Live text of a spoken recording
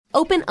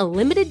Open a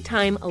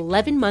limited-time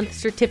 11-month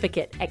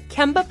certificate at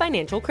Kemba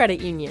Financial Credit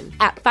Union.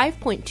 At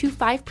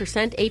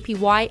 5.25%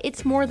 APY,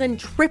 it's more than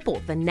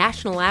triple the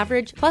national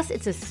average, plus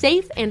it's a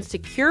safe and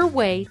secure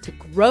way to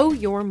grow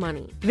your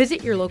money.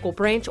 Visit your local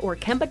branch or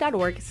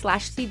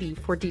kemba.org/CD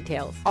for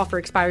details. Offer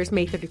expires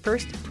May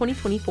 31st,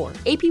 2024.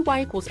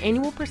 APY equals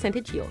annual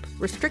percentage yield.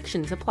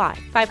 Restrictions apply.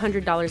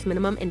 $500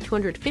 minimum and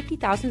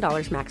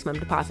 $250,000 maximum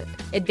deposit.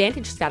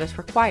 Advantage status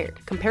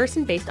required.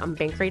 Comparison based on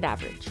bank rate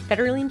average.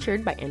 Federally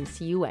insured by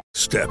NCUA.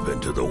 Step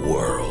into the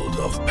world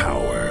of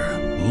power,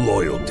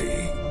 loyalty,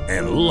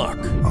 and luck.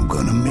 I'm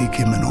gonna make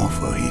him an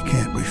offer he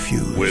can't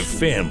refuse. With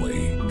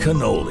family,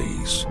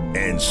 cannolis,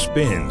 and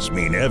spins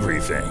mean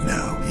everything.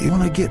 Now, you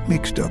wanna get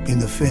mixed up in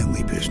the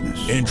family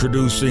business.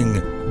 Introducing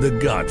The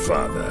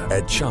Godfather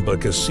at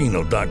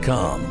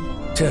ChumbaCasino.com.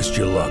 Test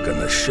your luck in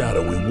the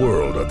shadowy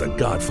world of The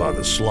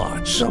Godfather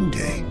slot.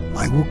 Someday,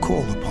 I will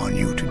call upon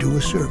you to do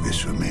a service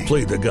for me.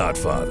 Play The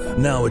Godfather,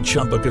 now at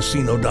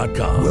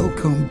ChumbaCasino.com.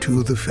 Welcome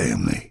to the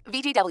family.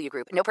 VGW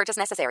Group. No purchase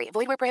necessary.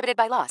 Void where prohibited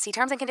by law. See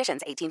terms and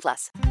conditions.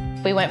 18+.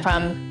 We went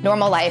from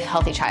normal life,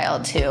 healthy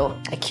child to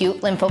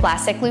acute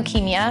lymphoblastic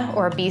leukemia,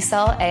 or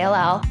B-cell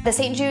ALL. The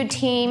St. Jude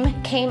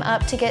team came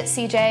up to get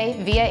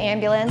CJ via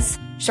ambulance.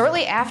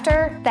 Shortly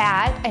after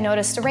that, I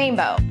noticed a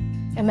rainbow.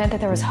 It meant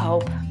that there was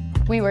hope.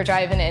 We were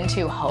driving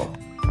into hope.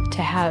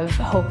 To have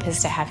hope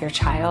is to have your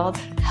child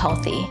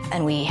healthy,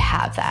 and we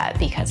have that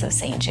because of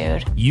St.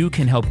 Jude. You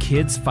can help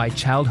kids fight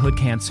childhood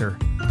cancer.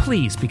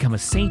 Please become a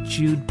St.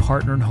 Jude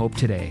Partner in Hope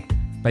today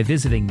by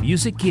visiting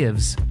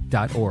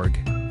musicgives.org.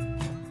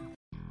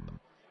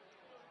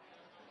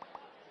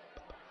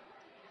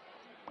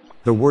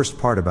 The worst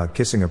part about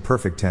kissing a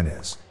perfect 10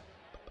 is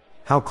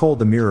how cold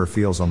the mirror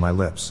feels on my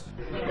lips.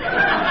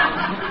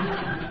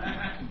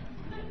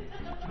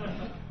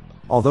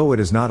 Although it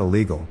is not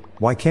illegal,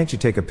 why can't you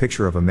take a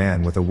picture of a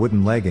man with a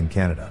wooden leg in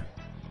Canada?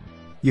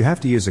 You have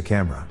to use a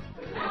camera.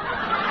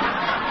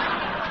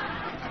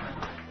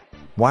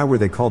 Why were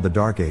they called the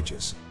Dark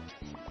Ages?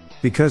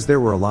 Because there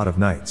were a lot of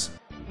nights.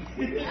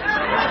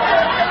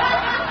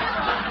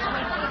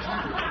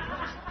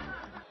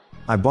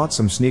 I bought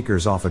some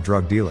sneakers off a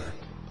drug dealer.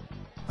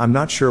 I'm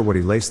not sure what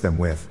he laced them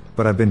with,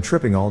 but I've been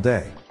tripping all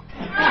day.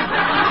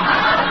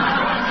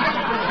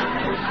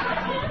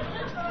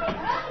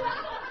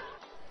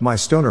 My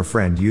stoner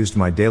friend used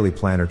my daily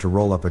planner to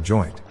roll up a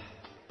joint.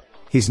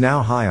 He's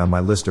now high on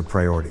my list of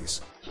priorities.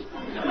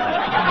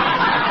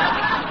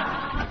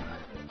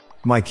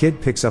 My kid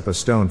picks up a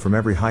stone from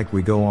every hike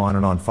we go on,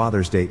 and on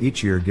Father's Day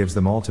each year gives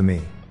them all to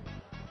me.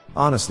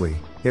 Honestly,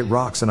 it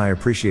rocks and I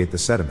appreciate the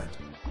sentiment.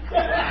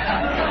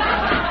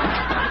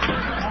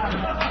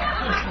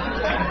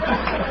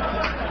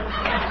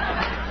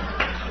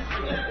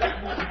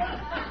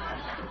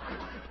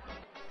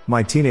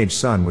 My teenage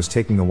son was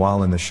taking a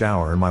while in the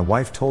shower and my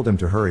wife told him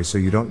to hurry so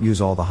you don't use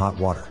all the hot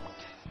water.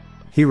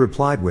 He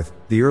replied with,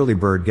 "The early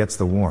bird gets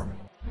the worm."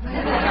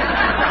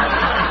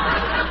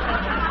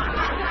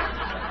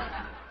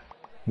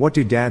 What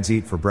do dads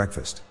eat for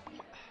breakfast?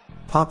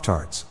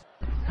 Pop-Tarts.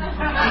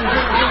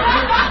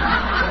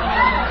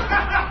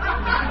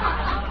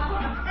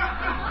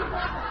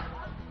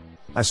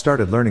 I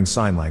started learning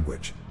sign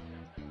language.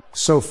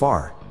 So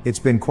far, it's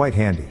been quite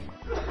handy.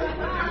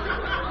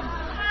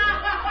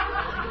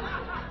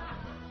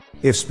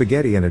 If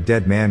spaghetti and a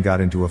dead man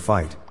got into a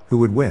fight, who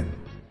would win?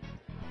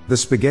 The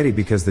spaghetti,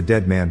 because the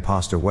dead man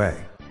passed away.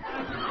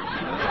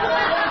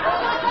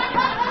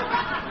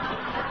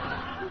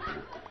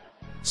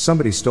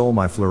 Somebody stole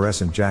my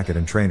fluorescent jacket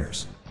and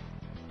trainers.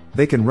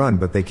 They can run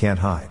but they can't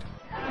hide.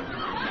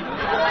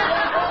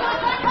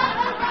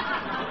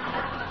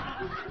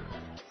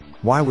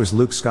 Why was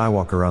Luke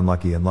Skywalker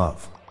unlucky in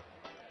love?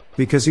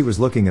 Because he was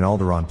looking in all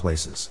the wrong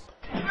places.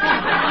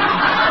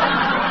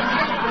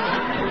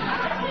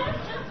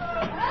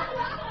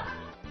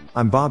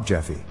 I'm Bob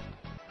Jeffy.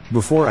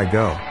 Before I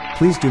go,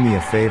 please do me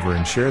a favor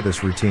and share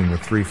this routine with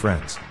 3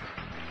 friends.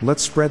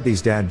 Let's spread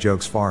these dad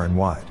jokes far and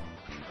wide.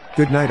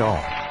 Good night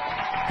all.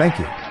 Thank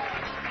you.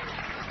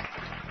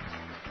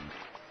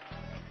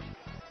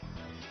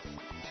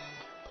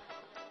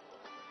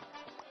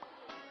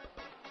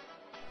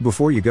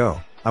 Before you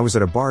go, I was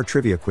at a bar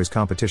trivia quiz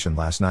competition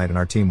last night and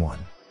our team won.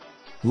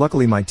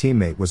 Luckily my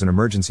teammate was an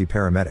emergency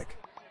paramedic.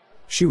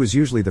 She was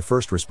usually the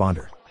first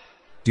responder.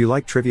 Do you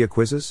like trivia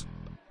quizzes?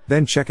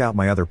 Then check out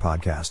my other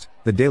podcast,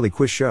 The Daily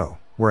Quiz Show,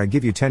 where I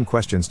give you 10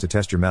 questions to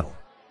test your mettle.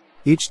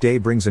 Each day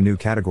brings a new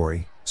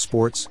category: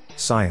 sports,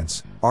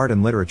 science, art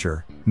and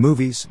literature,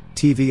 movies,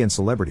 TV and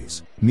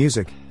celebrities,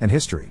 music, and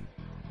history.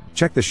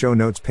 Check the show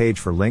notes page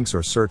for links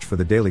or search for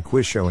The Daily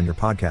Quiz Show in your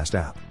podcast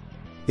app.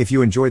 If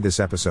you enjoyed this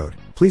episode,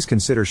 please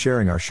consider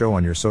sharing our show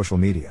on your social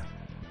media.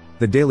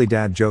 The Daily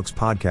Dad Jokes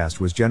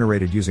podcast was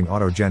generated using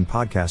AutoGen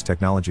podcast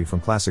technology from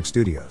Classic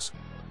Studios.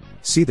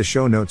 See the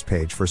show notes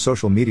page for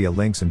social media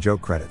links and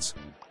joke credits.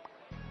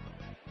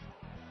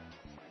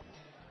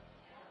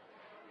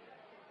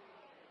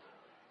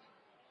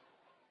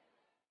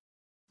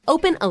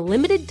 Open a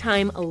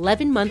limited-time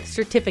 11-month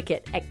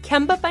certificate at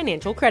Kemba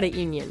Financial Credit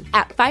Union.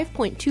 At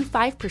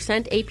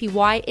 5.25%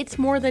 APY, it's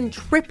more than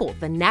triple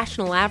the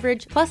national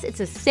average, plus it's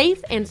a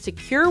safe and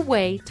secure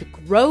way to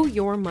grow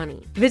your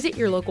money. Visit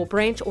your local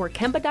branch or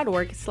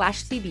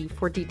kemba.org/cd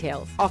for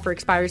details. Offer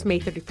expires May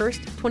 31st,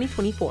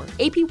 2024.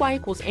 APY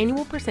equals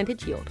annual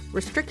percentage yield.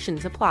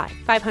 Restrictions apply.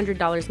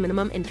 $500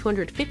 minimum and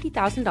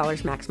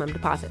 $250,000 maximum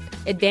deposit.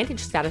 Advantage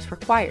status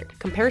required.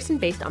 Comparison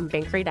based on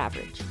bank rate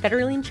average.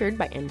 Federally insured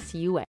by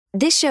NCUA.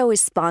 This show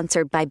is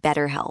sponsored by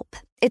BetterHelp.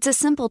 It's a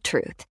simple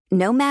truth.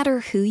 No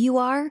matter who you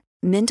are,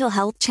 mental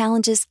health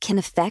challenges can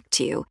affect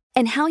you,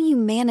 and how you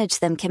manage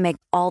them can make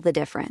all the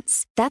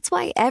difference. That's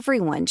why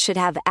everyone should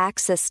have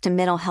access to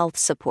mental health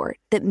support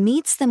that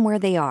meets them where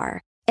they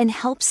are and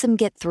helps them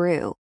get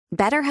through.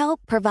 BetterHelp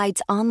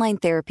provides online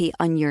therapy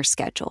on your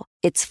schedule.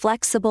 It's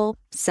flexible,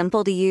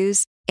 simple to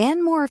use,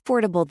 and more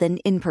affordable than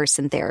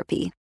in-person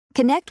therapy.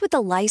 Connect with a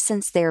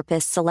licensed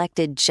therapist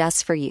selected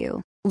just for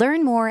you.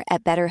 Learn more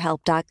at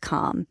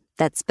BetterHelp.com.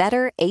 That's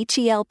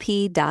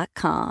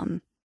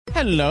BetterHelp.com.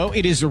 Hello,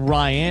 it is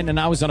Ryan, and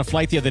I was on a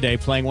flight the other day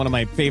playing one of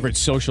my favorite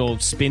social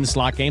spin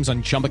slot games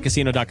on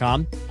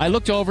ChumbaCasino.com. I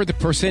looked over at the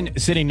person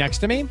sitting next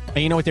to me, and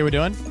you know what they were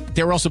doing?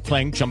 They were also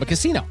playing Chumba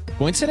Casino.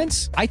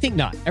 Coincidence? I think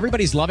not.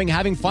 Everybody's loving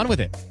having fun with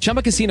it.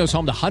 Chumba Casino is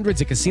home to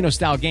hundreds of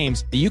casino-style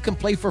games that you can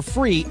play for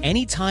free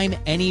anytime,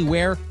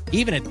 anywhere,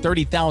 even at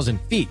 30,000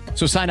 feet.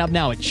 So sign up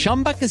now at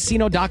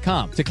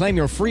ChumbaCasino.com to claim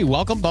your free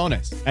welcome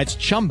bonus. That's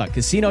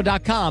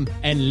ChumbaCasino.com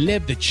and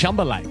live the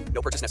Chumba life.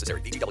 No purchase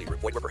necessary. VGW.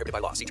 Void where prohibited by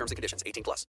law. See terms and conditions. 18+.